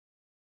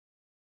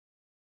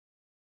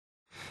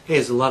Hey,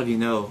 as a lot of you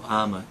know,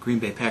 I'm a Green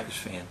Bay Packers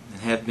fan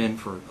and have been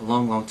for a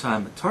long, long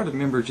time. It's hard to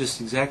remember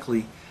just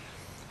exactly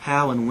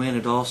how and when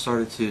it all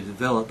started to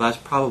develop. I was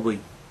probably,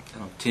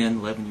 10,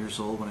 11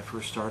 years old when I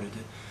first started to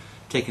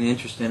take an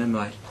interest in him.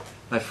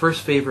 My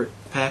first favorite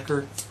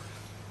Packer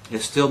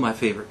is still my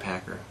favorite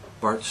Packer,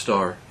 Bart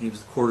Starr. He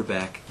was the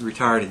quarterback. He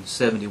retired in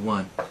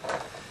 '71.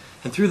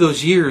 And through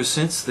those years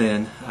since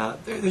then,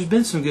 there's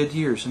been some good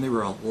years, and there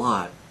were a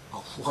lot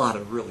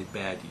of really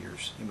bad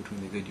years in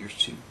between the good years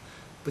too.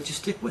 But you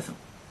stick with them.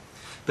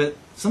 But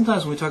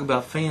sometimes when we talk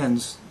about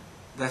fans,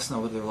 that's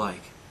not what they're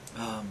like.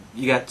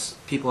 You got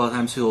people a lot of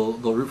times who'll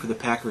root for the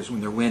Packers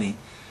when they're winning,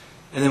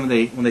 and then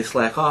when they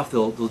slack off,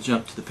 they'll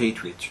jump to the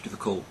Patriots or to the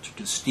Colts or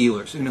to the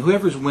Steelers.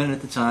 Whoever's winning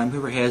at the time,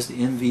 whoever has the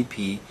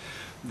MVP,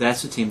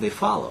 that's the team they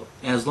follow.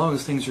 And as long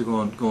as things are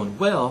going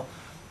well,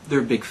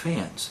 they're big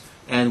fans.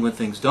 And when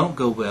things don't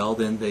go well,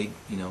 then they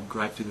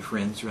gripe to their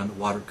friends around the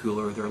water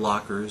cooler or their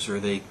lockers, or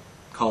they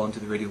call into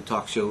the radio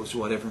talk shows or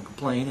whatever and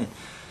complain, and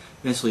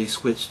eventually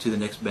switch to the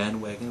next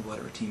bandwagon of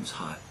whatever team's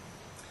hot.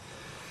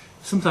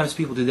 Sometimes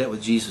people do that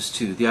with Jesus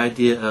too. The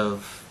idea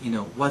of,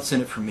 what's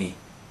in it for me?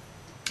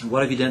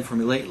 What have you done for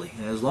me lately?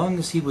 And as long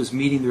as he was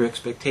meeting their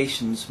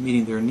expectations,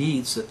 meeting their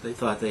needs that they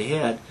thought they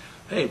had,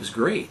 hey, it was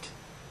great.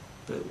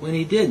 But when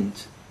he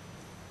didn't,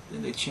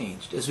 then they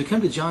changed. As we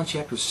come to John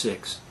chapter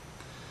 6,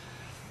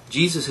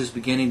 Jesus is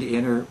beginning to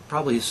enter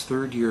probably his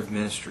third year of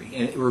ministry.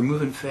 And we're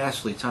moving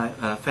fast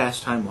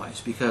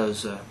time-wise,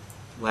 because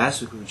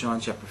last week we were John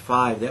chapter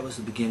 5. That was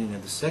the beginning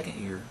of the second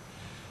year.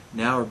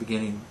 Now we're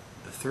beginning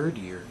the third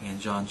year in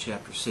John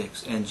chapter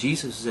 6. And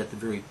Jesus is at the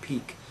very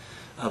peak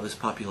of his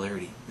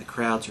popularity. The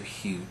crowds are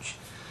huge.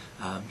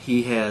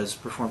 He has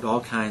performed all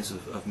kinds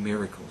of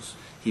miracles.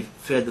 He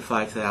fed the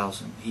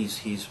 5,000. He's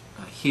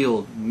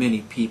healed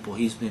many people.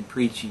 He's been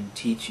preaching,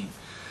 teaching.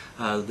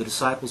 The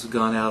disciples have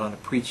gone out on a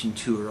preaching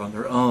tour on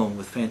their own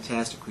with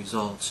fantastic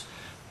results.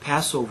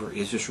 Passover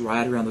is just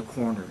right around the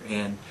corner,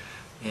 and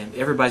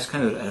everybody's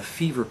kind of at a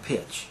fever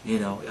pitch.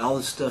 All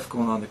this stuff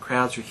going on. The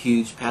crowds are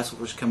huge.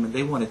 Passover's coming.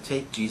 They want to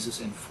take Jesus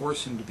and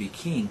force him to be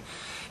king.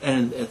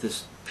 And at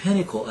this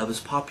pinnacle of his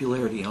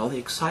popularity and all the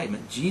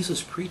excitement,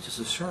 Jesus preaches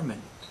a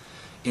sermon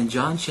in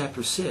John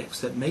chapter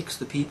 6 that makes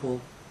the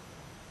people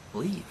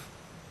leave.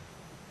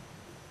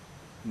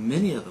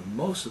 Many of them,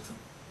 most of them,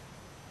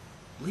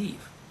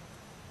 leave.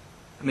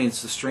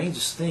 It's the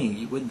strangest thing.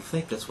 You wouldn't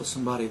think that's what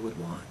somebody would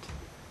want.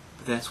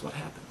 But that's what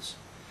happens.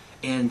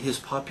 And his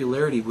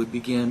popularity would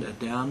begin a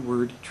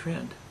downward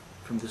trend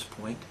from this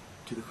point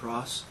to the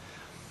cross.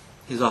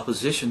 His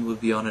opposition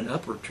would be on an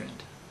upward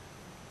trend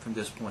from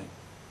this point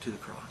to the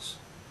cross.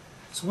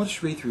 So I want us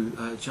to read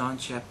through John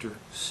chapter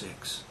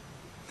 6.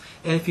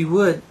 And if you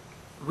would,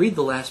 read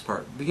the last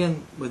part.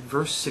 Begin with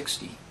verse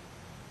 60.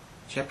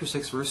 Chapter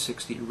 6, verse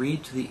 60.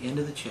 Read to the end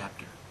of the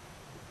chapter.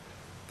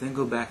 Then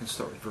go back and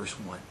start with verse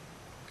 1.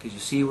 Because you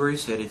see where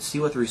he's headed. See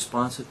what the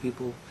response of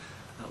people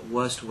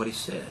was to what he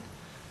said.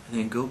 And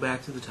then go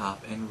back to the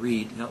top and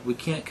read. Now, we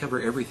can't cover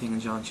everything in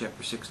John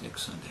chapter 6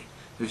 next Sunday.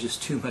 There's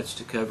just too much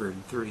to cover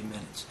in 30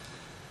 minutes.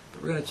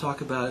 But we're going to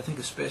talk about, I think,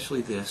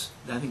 especially this.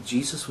 I think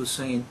Jesus was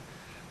saying,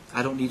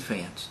 I don't need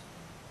fans.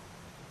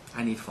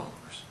 I need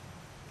followers.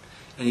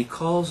 And he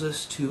calls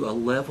us to a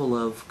level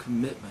of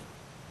commitment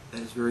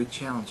that is very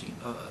challenging,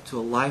 to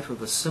a life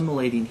of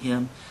assimilating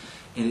him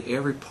into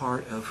every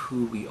part of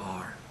who we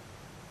are.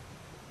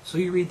 So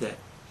you read that.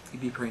 You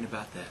be praying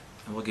about that.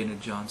 And we'll get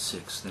into John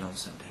 6 then on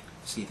Sunday.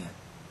 See you then.